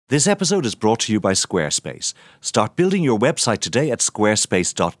This episode is brought to you by Squarespace. Start building your website today at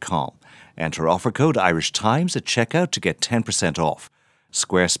squarespace.com. Enter offer code IRISHTIMES at checkout to get 10% off.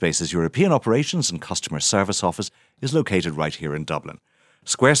 Squarespace's European Operations and Customer Service Office is located right here in Dublin.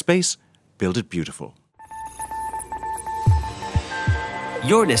 Squarespace, build it beautiful.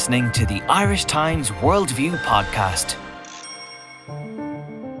 You're listening to the Irish Times World View podcast.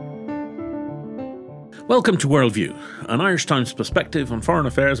 Welcome to World View, an Irish Times perspective on foreign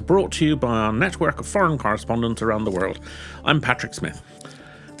affairs brought to you by our network of foreign correspondents around the world. I'm Patrick Smyth.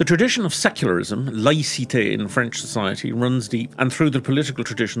 The tradition of secularism, laicite in French society, runs deep and through the political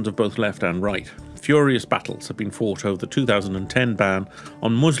traditions of both left and right. Furious battles have been fought over the 2010 ban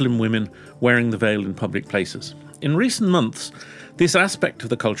on Muslim women wearing the veil in public places. In recent months, this aspect of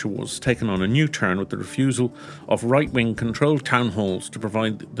the culture was taken on a new turn with the refusal of right-wing controlled town halls to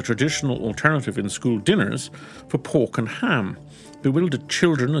provide the traditional alternative in school dinners for pork and ham. Bewildered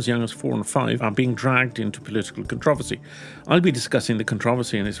children as young as 4 and 5 are being dragged into political controversy. I'll be discussing the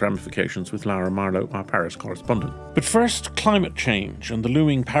controversy and its ramifications with Lara Marlowe, our Paris correspondent. But first, climate change and the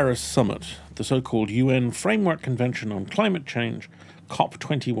looming Paris summit, the so-called UN Framework Convention on Climate Change,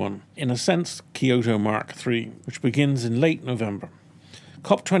 COP21, in a sense Kyoto Mark III, which begins in late November.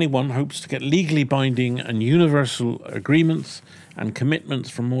 COP21 hopes to get legally binding and universal agreements and commitments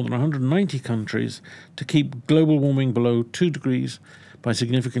from more than 190 countries to keep global warming below 2 degrees by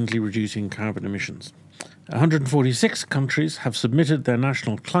significantly reducing carbon emissions. 146 countries have submitted their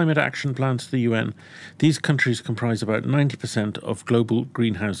national climate action plans to the UN. These countries comprise about 90% of global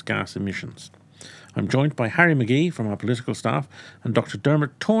greenhouse gas emissions. I'm joined by Harry McGee from our political staff and Dr.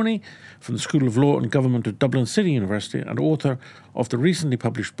 Diarmuid Torney from the School of Law and Government of Dublin City University and author of the recently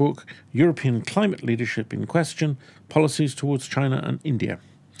published book European Climate Leadership in Question, Policies Towards China and India.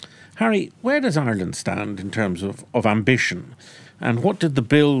 Harry, where does Ireland stand in terms of ambition? And what did the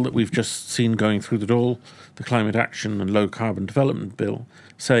bill that we've just seen going through the Dáil, the Climate Action and Low Carbon Development Bill,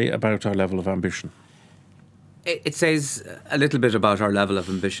 say about our level of ambition? It says a little bit about our level of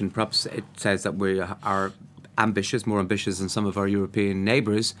ambition. Perhaps it says that we are ambitious, more ambitious than some of our European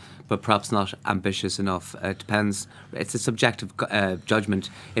neighbours, but perhaps not ambitious enough. It depends. It's a subjective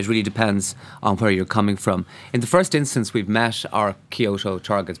judgment. It really depends on where you're coming from. In the first instance, we've met our Kyoto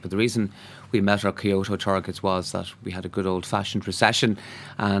targets, but the reason we met our Kyoto targets was that we had a good old-fashioned recession,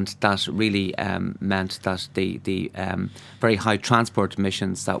 and that really meant that the very high transport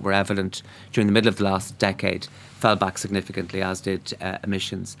emissions that were evident during the middle of the last decade fell back significantly, as did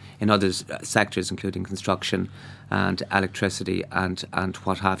emissions in other sectors, including construction and electricity and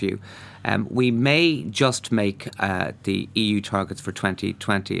what have you. We may just make the EU targets for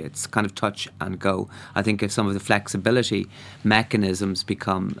 2020. It's kind of touch and go. I think if some of the flexibility mechanisms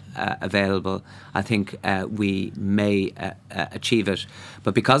become available, I think we may achieve it.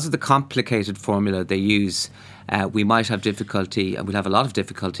 But because of the complicated formula they use, we might have difficulty, and we'll have a lot of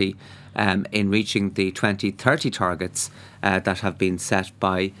difficulty in reaching the 2030 targets that have been set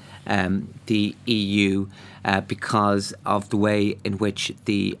by the EU because of the way in which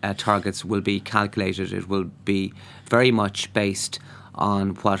the targets will be calculated. It will be very much based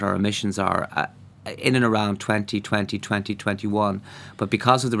on what our emissions are in and around 2020, 2021. But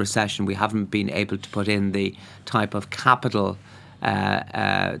because of the recession, we haven't been able to put in the type of capital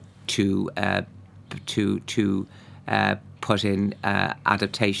to put in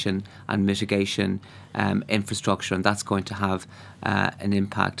adaptation and mitigation infrastructure, and that's going to have an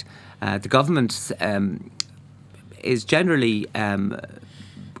impact. The government is generally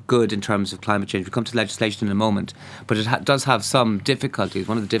good in terms of climate change. We'll come to legislation in a moment, but it does have some difficulties.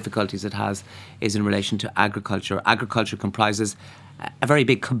 One of the difficulties it has is in relation to agriculture. Agriculture comprises a very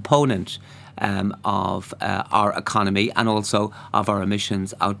big component of our economy and also of our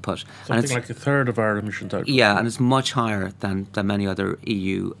emissions output. Something like a third of our emissions output. Yeah, and it's much higher than many other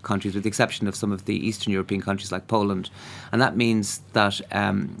EU countries, with the exception of some of the Eastern European countries like Poland. And that means that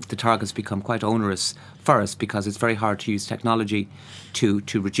the targets become quite onerous for us because it's very hard to use technology to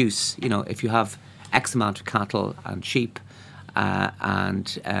reduce. You know, if you have X amount of cattle and sheep and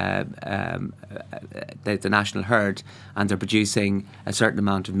the national herd, and they're producing a certain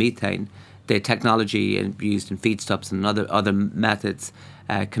amount of methane, the technology used in feedstuffs and other methods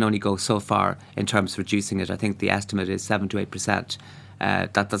can only go so far in terms of reducing it. I think the estimate is 7 to 8%.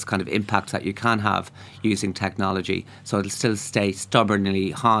 That's kind of impact that you can have using technology. So it'll still stay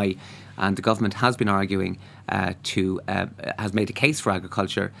stubbornly high. And the government has been arguing has made a case for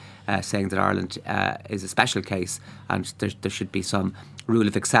agriculture, saying that Ireland is a special case and there should be some rule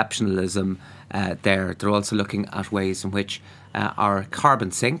of exceptionalism there. They're also looking at ways in which our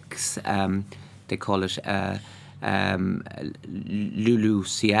carbon sinks, they call it LULUCF,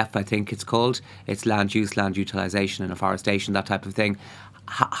 I think it's called. It's land use, land utilisation and afforestation, that type of thing.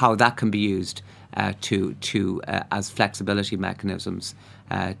 How that can be used as flexibility mechanisms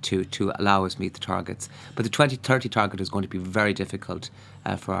to allow us meet the targets. But the 2030 target is going to be very difficult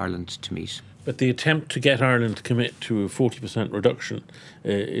for Ireland to meet. But the attempt to get Ireland to commit to a 40% reduction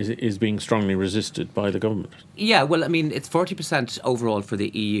is being strongly resisted by the government. Yeah, well, I mean, it's 40% overall for the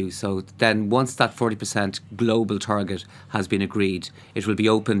EU. So then once that 40% global target has been agreed, it will be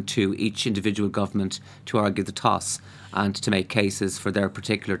open to each individual government to argue the toss and to make cases for their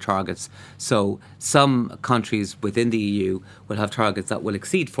particular targets. So some countries within the EU will have targets that will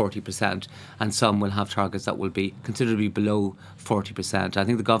exceed 40%, and some will have targets that will be considerably below 40%. I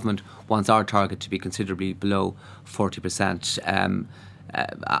think the government wants our target to be considerably below 40%.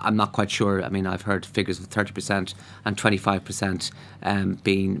 I'm not quite sure. I mean, I've heard figures of 30% and 25%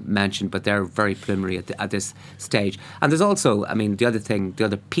 being mentioned, but they're very preliminary at this stage. And there's also, I mean, the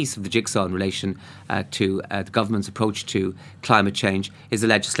other piece of the jigsaw in relation to the government's approach to climate change is the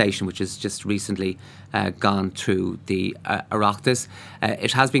legislation which has just recently gone through the Oireachtas.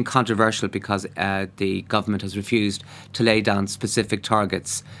 It has been controversial because the government has refused to lay down specific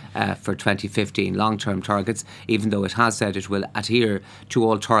targets for 2015, long-term targets, even though it has said it will adhere to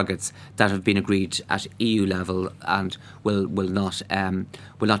all targets that have been agreed at EU level and will not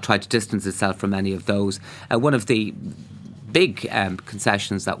try to distance itself from any of those. One of the big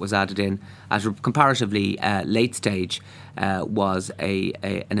concessions that was added in at a comparatively late stage was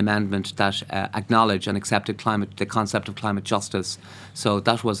an amendment that acknowledged and accepted the concept of climate justice. So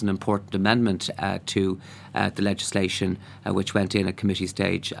that was an important amendment to the legislation, which went in at committee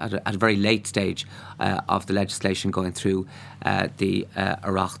stage at a very late stage of the legislation going through the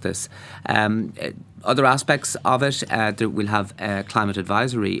Oireachtas. Other aspects of it, we'll have a climate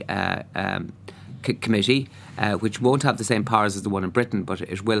advisory committee, which won't have the same powers as the one in Britain, but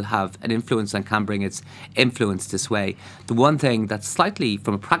it will have an influence and can bring its influence this way. The one thing that's slightly,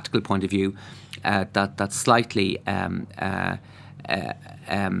 from a practical point of view, that's slightly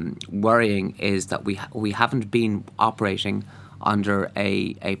worrying is that we haven't been operating under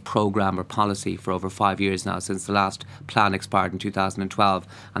a programme or policy for over 5 years now, since the last plan expired in 2012,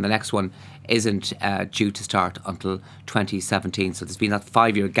 and the next one isn't due to start until 2017. So there's been that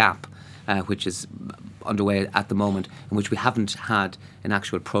 5-year gap which is underway at the moment, in which we haven't had an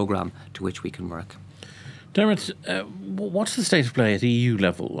actual programme to which we can work. Diarmuid, what's the state of play at EU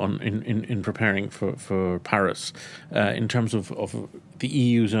level in preparing for Paris in terms of the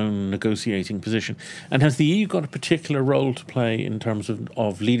EU's own negotiating position? And has the EU got a particular role to play in terms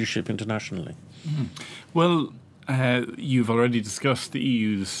of leadership internationally? Mm-hmm. Well, you've already discussed the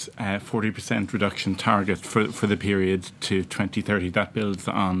EU's 40% reduction target for the period to 2030. That builds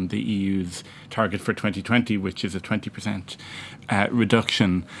on the EU's target for 2020, which is a 20%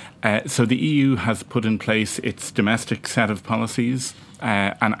 reduction. So the EU has put in place its domestic set of policies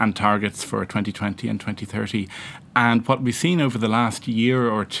and targets for 2020 and 2030. And what we've seen over the last year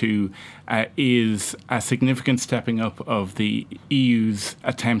or two is a significant stepping up of the EU's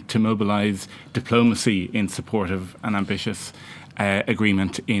attempt to mobilise diplomacy in support of an ambitious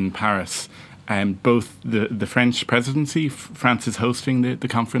agreement in Paris. Both the French presidency, France is hosting the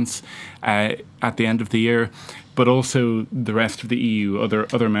conference at the end of the year, but also the rest of the EU,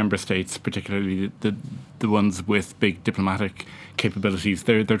 other member states, particularly the ones with big diplomatic capabilities.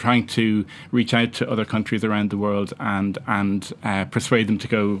 They're trying to reach out to other countries around the world and persuade them to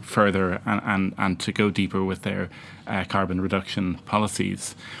go further and to go deeper with their carbon reduction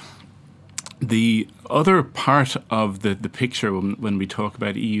policies. The other part of the picture when we talk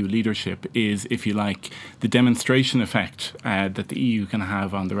about EU leadership is, if you like, the demonstration effect that the EU can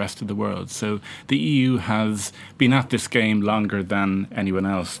have on the rest of the world. So the EU has been at this game longer than anyone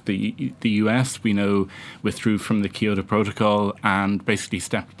else. The US, we know, withdrew from the Kyoto Protocol and basically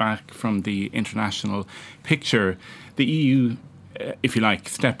stepped back from the international picture. The EU, if you like,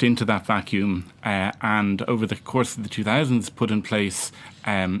 stepped into that vacuum and over the course of the 2000s put in place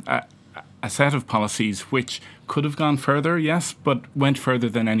a set of policies which could have gone further, yes, but went further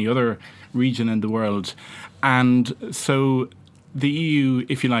than any other region in the world. And so the EU,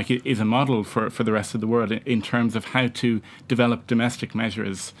 if you like, is a model for the rest of the world in terms of how to develop domestic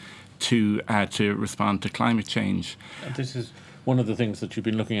measures to respond to climate change. And this is one of the things that you've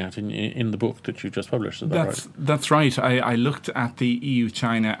been looking at in the book that you just published. That's right. I looked at the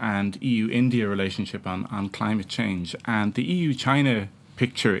EU-China and EU-India relationship on climate change, and the EU-China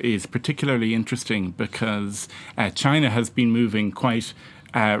picture is particularly interesting because China has been moving quite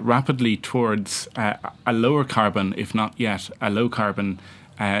rapidly towards a lower carbon, if not yet a low carbon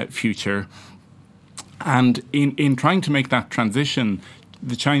future. And in trying to make that transition,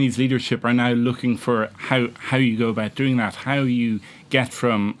 the Chinese leadership are now looking for how you go about doing that, how you get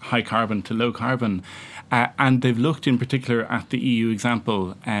from high carbon to low carbon. And they've looked in particular at the EU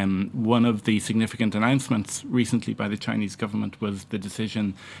example. One of the significant announcements recently by the Chinese government was the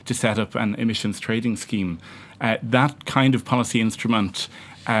decision to set up an emissions trading scheme. That kind of policy instrument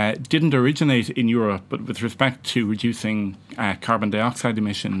didn't originate in Europe, but with respect to reducing carbon dioxide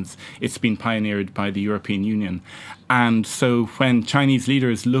emissions, it's been pioneered by the European Union. And so when Chinese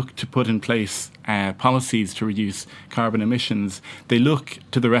leaders look to put in place policies to reduce carbon emissions, they look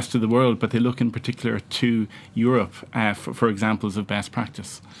to the rest of the world, but they look in particular to Europe for examples of best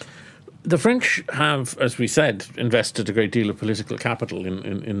practice. The French have, as we said, invested a great deal of political capital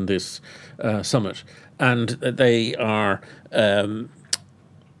in this summit, and they are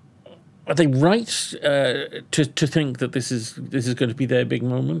they right to think that this is going to be their big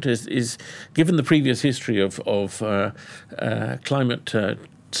moment? Is given the previous history of climate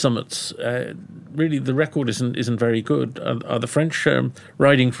summits, really the record isn't very good. Are the French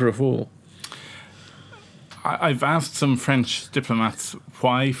riding for a fall? I've asked some French diplomats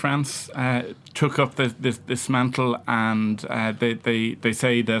why France took up this mantle, and they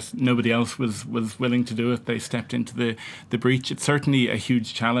say that nobody else was willing to do it. They stepped into the breach. It's certainly a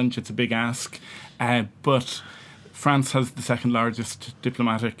huge challenge. It's a big ask, but France has the second largest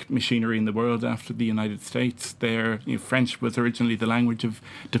diplomatic machinery in the world after the United States. French was originally the language of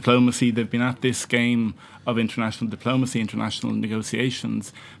diplomacy. They've been at this game of international diplomacy, international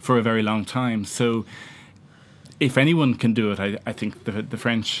negotiations for a very long time. So if anyone can do it, I think the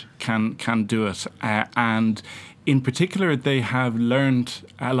French can do it. And in particular, they have learned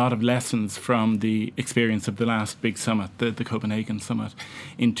a lot of lessons from the experience of the last big summit, the Copenhagen summit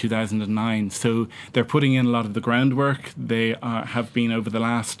in 2009. So they're putting in a lot of the groundwork. They have been, over the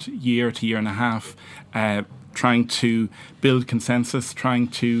last year to year and a half, trying to build consensus, trying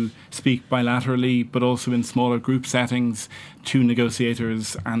to speak bilaterally, but also in smaller group settings to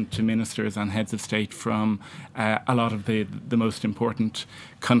negotiators and to ministers and heads of state from a lot of the most important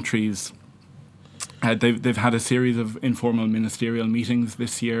countries. They've had a series of informal ministerial meetings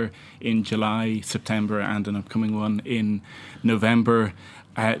this year in July, September, and an upcoming one in November.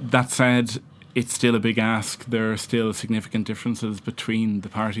 That said, it's still a big ask. There are still significant differences between the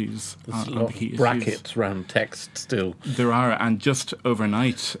parties on the key issues. Brackets around text still. There are, and just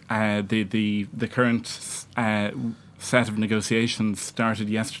overnight, the current set of negotiations started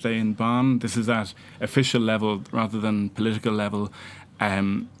yesterday in Bonn. This is at official level rather than political level.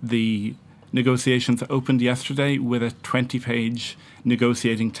 The negotiations opened yesterday with a 20-page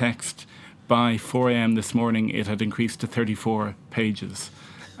negotiating text. By 4 a.m. this morning, it had increased to 34 pages.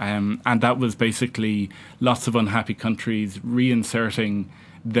 And that was basically lots of unhappy countries reinserting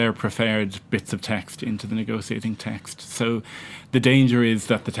their preferred bits of text into the negotiating text. So the danger is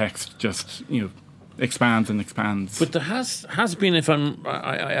that the text just, expands and expands. But there has been,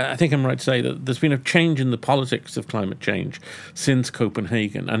 I think I'm right to say that there's been a change in the politics of climate change since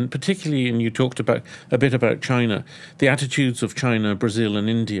Copenhagen, and particularly, and you talked a bit about China, the attitudes of China, Brazil, and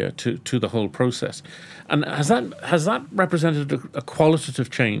India to the whole process. And has that represented a qualitative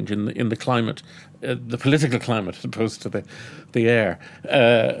change in the climate, the political climate, as opposed to the air,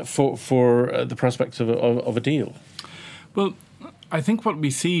 for the prospects of a deal? Well, I think what we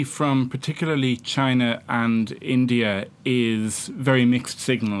see from particularly China and India is very mixed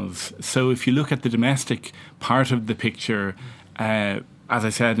signals. So if you look at the domestic part of the picture, as I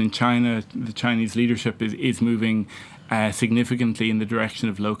said, in China, the Chinese leadership is moving significantly in the direction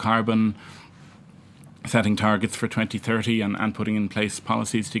of low carbon, setting targets for 2030 and putting in place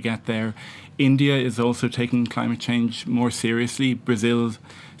policies to get there. India is also taking climate change more seriously, Brazil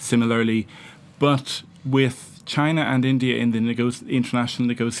similarly, but with China and India in the international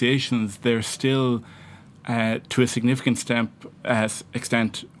negotiations, they're still, to a significant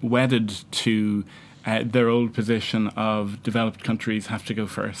extent, wedded to their old position of developed countries have to go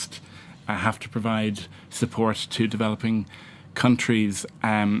first, have to provide support to developing countries.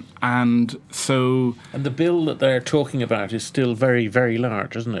 And the bill that they're talking about is still very, very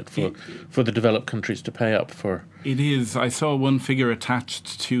large, isn't it, for the developed countries to pay up for? It is. I saw one figure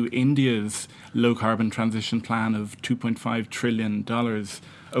attached to India's low-carbon transition plan of $2.5 trillion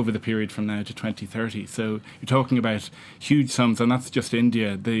over the period from now to 2030. So you're talking about huge sums, and that's just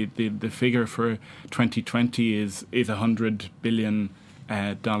India. The figure for 2020 is $100 billion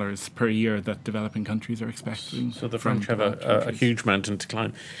per year that developing countries are expecting. So the French have a huge mountain to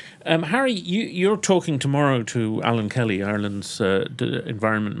climb. Harry, you're talking tomorrow to Alan Kelly, Ireland's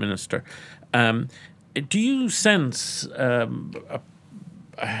Environment Minister. Do you sense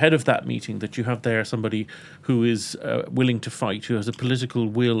a ahead of that meeting, that you have there somebody who is willing to fight, who has a political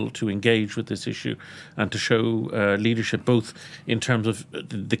will to engage with this issue and to show leadership, both in terms of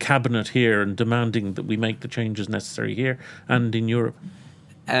the cabinet here and demanding that we make the changes necessary here and in Europe?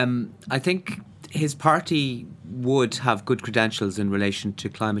 I think his party would have good credentials in relation to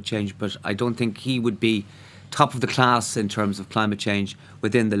climate change, but I don't think he would be top of the class in terms of climate change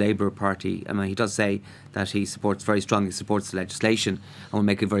within the Labour Party. I mean, he does say that he very strongly supports the legislation and will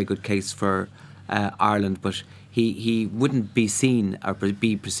make a very good case for Ireland, but he wouldn't be seen or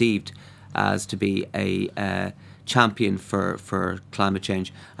be perceived as to be a champion for climate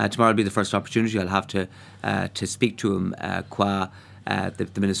change. Tomorrow will be the first opportunity I'll have to speak to him qua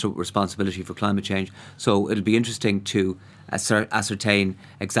the Minister with responsibility for climate change. So it'll be interesting to ascertain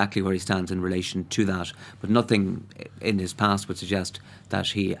exactly where he stands in relation to that. But nothing in his past would suggest that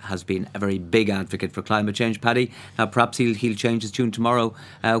he has been a very big advocate for climate change. Paddy, perhaps he'll change his tune tomorrow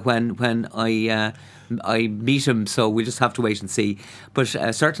when I meet him. So we'll just have to wait and see. But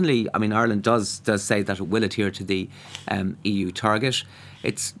certainly, I mean, Ireland does say that it will adhere to the EU target.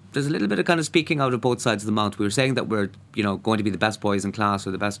 There's a little bit of kind of speaking out of both sides of the mouth. We were saying that we're going to be the best boys in class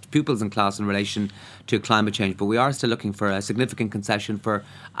or the best pupils in class in relation to climate change, but we are still looking for a significant concession for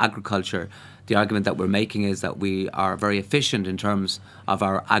agriculture. The argument that we're making is that we are very efficient in terms of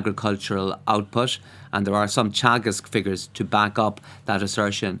our agricultural output, and there are some Teagasc figures to back up that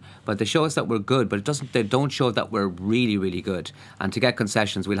assertion, but they show us that we're good, but they don't show that we're really, really good. And to get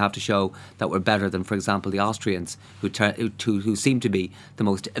concessions, we'll have to show that we're better than, for example, the Austrians, who seem to be the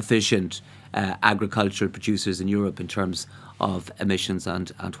most efficient agricultural producers in Europe in terms of emissions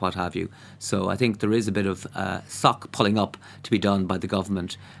and what have you. So I think there is a bit of sock pulling up to be done by the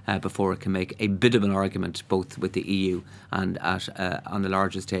government before it can make a bit of an argument both with the EU and on the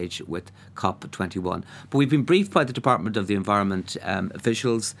larger stage with COP21. But we've been briefed by the Department of the Environment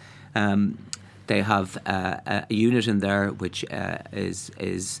officials. They have a unit in there which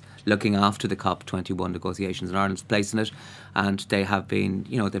is looking after the COP21 negotiations and Ireland's place in it, and they have been,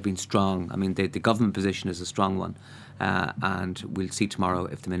 they've been strong. I mean, the government position is a strong one, and we'll see tomorrow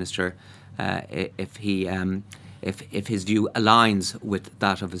if the minister, if his view aligns with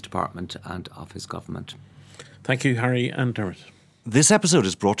that of his department and of his government. Thank you, Harry and Dermot. This episode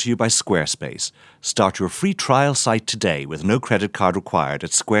is brought to you by Squarespace. Start your free trial site today with no credit card required at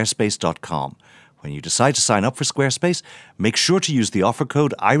squarespace.com. When you decide to sign up for Squarespace, make sure to use the offer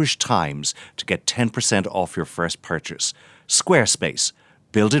code IRISHTIMES to get 10% off your first purchase. Squarespace.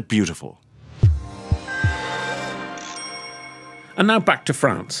 Build it beautiful. And now back to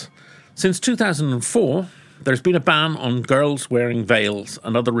France. Since 2004, there's been a ban on girls wearing veils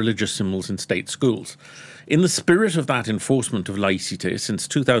and other religious symbols in state schools. In the spirit of that enforcement of laicite, since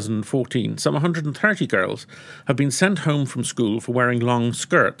 2014, some 130 girls have been sent home from school for wearing long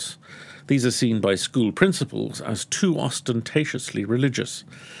skirts. These are seen by school principals as too ostentatiously religious.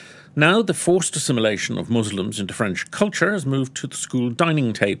 Now, the forced assimilation of Muslims into French culture has moved to the school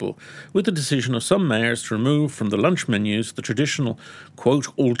dining table, with the decision of some mayors to remove from the lunch menus the traditional, quote,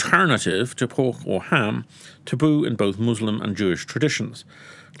 alternative to pork or ham, taboo in both Muslim and Jewish traditions.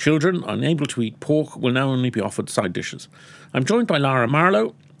 Children unable to eat pork will now only be offered side dishes. I'm joined by Lara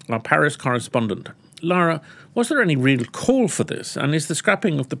Marlowe, our Paris correspondent. Lara, was there any real call for this? And is the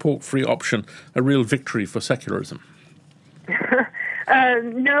scrapping of the pork-free option a real victory for secularism?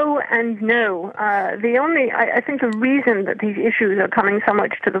 No and no. I think the reason that these issues are coming so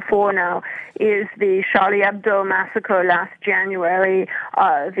much to the fore now is the Charlie Hebdo massacre last January,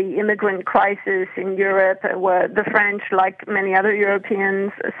 the immigrant crisis in Europe, where the French, like many other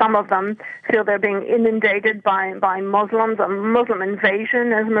Europeans, some of them feel they're being inundated by Muslims, a Muslim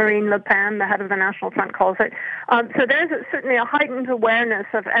invasion, as Marine Le Pen, the head of the National Front, calls it. So there's certainly a heightened awareness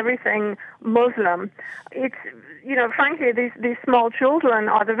of everything Muslim. It's, frankly, these small children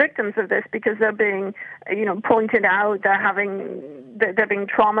are the victims of this because they're being, pointed out. They're being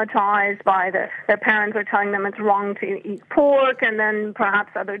traumatized by their parents are telling them it's wrong to eat pork, and then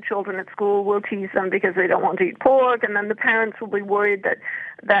perhaps other children at school will tease them because they don't want to eat pork, and then the parents will be worried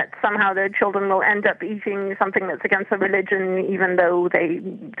that somehow their children will end up eating something that's against their religion, even though they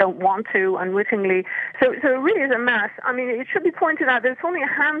don't want to unwittingly. So it really is a mess. I mean, it should be pointed out there's only a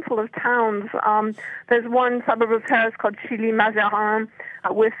handful of towns. There's one suburb of Paris called Chilly-Mazarin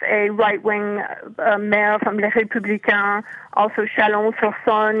with a right-wing mayor from Les Républicains, also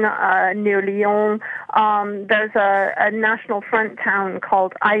Chalon-sur-Saône near Lyon. There's a National Front town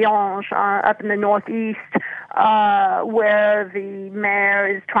called Hayange up in the northeast, where the mayor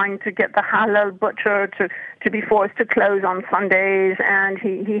is trying to get the halal butcher to be forced to close on Sundays, and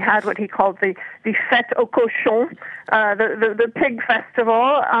he had what he called the fête au cochon, the pig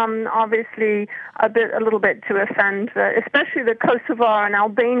festival, obviously a little bit to offend, especially the Kosovar and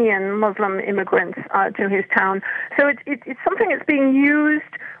Albanian Muslim immigrants to his town. So it's something that's being used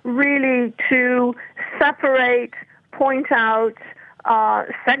really to separate, point out,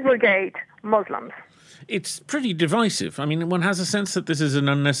 segregate Muslims. It's pretty divisive. I mean, one has a sense that this is an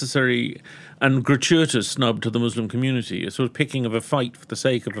unnecessary and gratuitous snub to the Muslim community, a sort of picking of a fight for the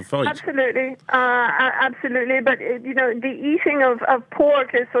sake of a fight. Absolutely. Absolutely. But, the eating of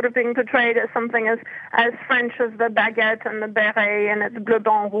pork is sort of being portrayed as something as French as the baguette and the beret, and it's bleu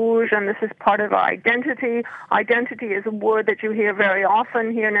blanc rouge, and this is part of our identity. Identity is a word that you hear very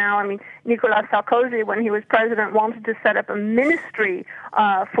often here now. I mean, Nicolas Sarkozy, when he was president, wanted to set up a ministry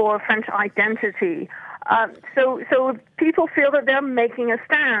for French identity. So people feel that they're making a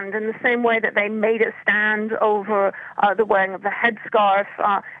stand in the same way that they made a stand over the wearing of the headscarf,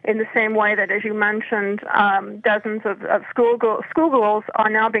 in the same way that, as you mentioned, dozens of schoolgirls are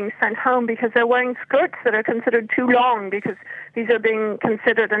now being sent home because they're wearing skirts that are considered too long, because these are being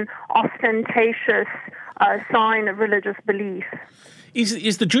considered an ostentatious sign of religious belief.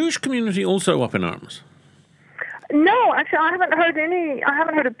 Is the Jewish community also up in arms? No, actually, I haven't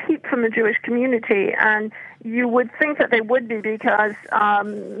heard a peep from the Jewish community, and you would think that they would be, because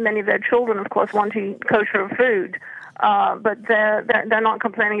many of their children, of course, want to eat kosher food, but they're not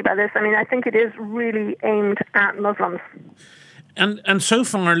complaining about this. I mean, I think it is really aimed at Muslims. And so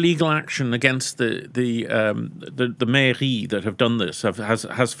far, legal action against the mairie that have done this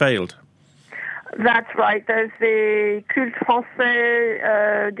has failed. That's right. There's the Culte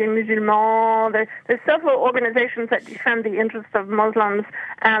Français des Musulmans. There's several organizations that defend the interests of Muslims,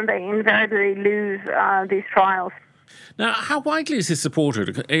 and they invariably lose these trials. Now, how widely is this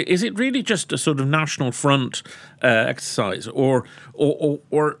supported? Is it really just a sort of national front exercise, or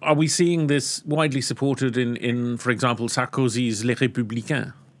are we seeing this widely supported in, for example, Sarkozy's Les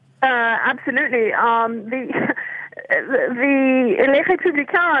Républicains? Absolutely. The Les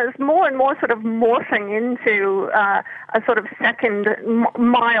Républicains is more and more sort of morphing into a sort of second,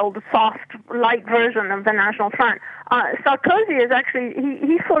 mild, soft, light version of the National Front. Sarkozy is actually,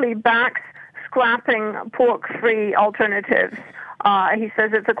 he fully backs scrapping pork-free alternatives. He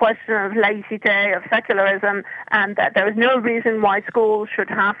says it's a question of laicite, of secularism, and that there is no reason why schools should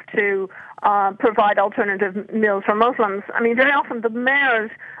have to provide alternative meals for Muslims. I mean, very often the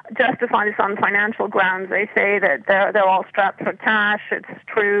mayors justify this on financial grounds. They say that they're all strapped for cash. It's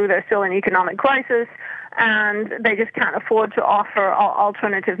true, they're still in economic crisis, and they just can't afford to offer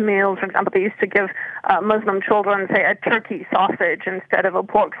alternative meals. For example, they used to give Muslim children, say, a turkey sausage instead of a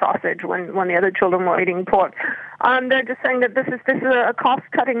pork sausage when the other children were eating pork. They're just saying that this is a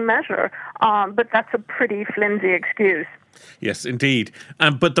cost-cutting measure, but that's a pretty flimsy excuse. Yes, indeed.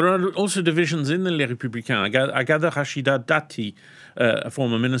 But there are also divisions in the Les Républicains. I gather Rachida Dati, a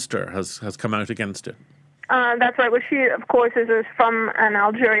former minister, has come out against it. That's right. Well, she, of course, is from an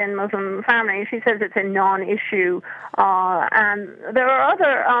Algerian Muslim family. She says it's a non-issue. And there are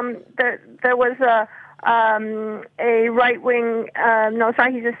other... There was a right-wing...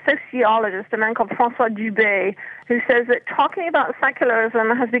 he's a sociologist, a man called François Dubé, who says that talking about secularism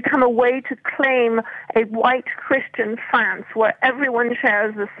has become a way to claim a white Christian France where everyone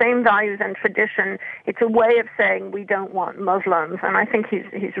shares the same values and tradition. It's a way of saying we don't want Muslims, and I think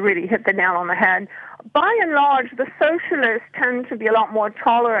he's really hit the nail on the head. By and large, the socialists tend to be a lot more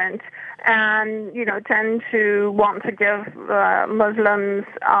tolerant and, tend to want to give Muslims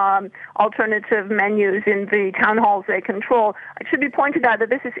alternative menus in the town halls they control. It should be pointed out that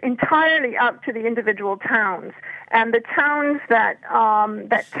this is entirely up to the individual towns. And the towns that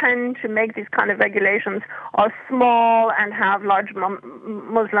tend to make these kind of regulations are small and have large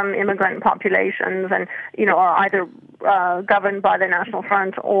Muslim immigrant populations and, are either governed by the National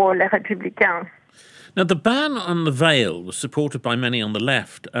Front or Les Républicains. Now, the ban on the veil was supported by many on the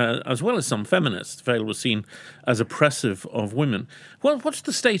left, as well as some feminists. The veil was seen as oppressive of women. Well, what's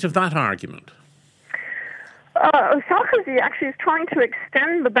the state of that argument? Sarkozy actually is trying to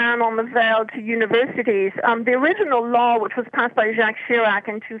extend the ban on the veil to universities. The original law, which was passed by Jacques Chirac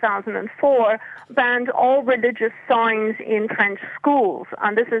in 2004, banned all religious signs in French schools.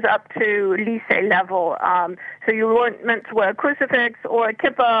 And this is up to lycée level. So you weren't meant to wear a crucifix or a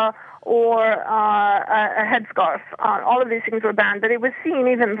kippah or a headscarf. All of these things were banned, but it was seen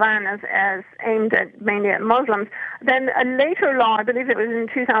even then as aimed at mainly at Muslims. Then a later law, I believe it was in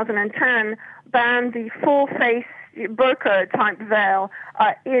 2010, banned the full-face burqa-type veil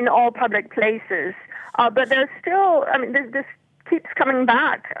in all public places. But there's still, this keeps coming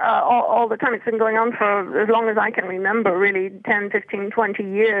back all the time. It's been going on for as long as I can remember, really 10, 15, 20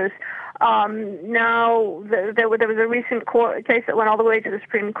 years. Now, there was a recent case that went all the way to the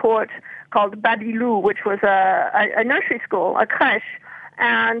Supreme Court called Babylou, which was a nursery school, a crèche,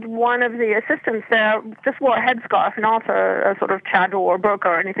 and one of the assistants there just wore a headscarf, not a sort of chador or burqa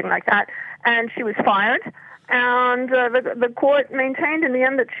or anything like that, and she was fired. And the court maintained in the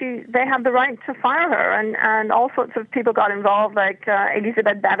end that they had the right to fire her, and all sorts of people got involved, like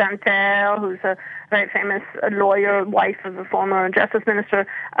Elisabeth Badinter, who's a very famous lawyer, wife of the former justice minister.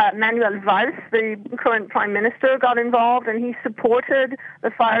 Manuel Valls, the current prime minister, got involved, and he supported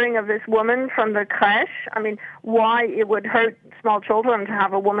the firing of this woman from the crèche. I mean, why it would hurt small children to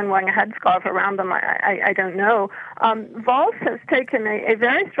have a woman wearing a headscarf around them, I don't know. Valls has taken a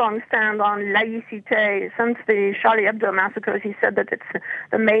very strong stand on laïcité since the Charlie Hebdo massacres. He said that it's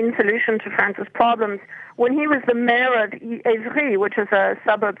the main solution to France's problems. When he was the mayor of Évry, which is a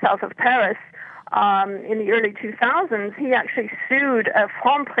suburb south of Paris, in the early 2000s, he actually sued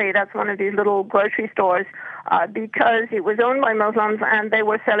Franprix, that's one of these little grocery stores, because it was owned by Muslims and they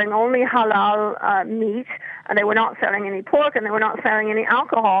were selling only halal meat, and they were not selling any pork, and they were not selling any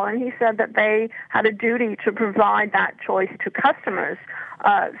alcohol. And he said that they had a duty to provide that choice to customers.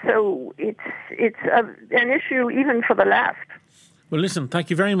 So it's an issue even for the left. Well, listen, thank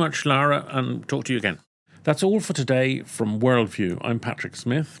you very much, Lara, and talk to you again. That's all for today from World View. I'm Patrick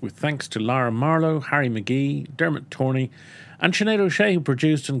Smyth, with thanks to Lara Marlowe, Harry McGee, Dermot Torney, and Sinead O'Shea, who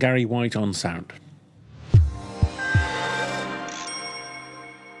produced, and Gary White on sound.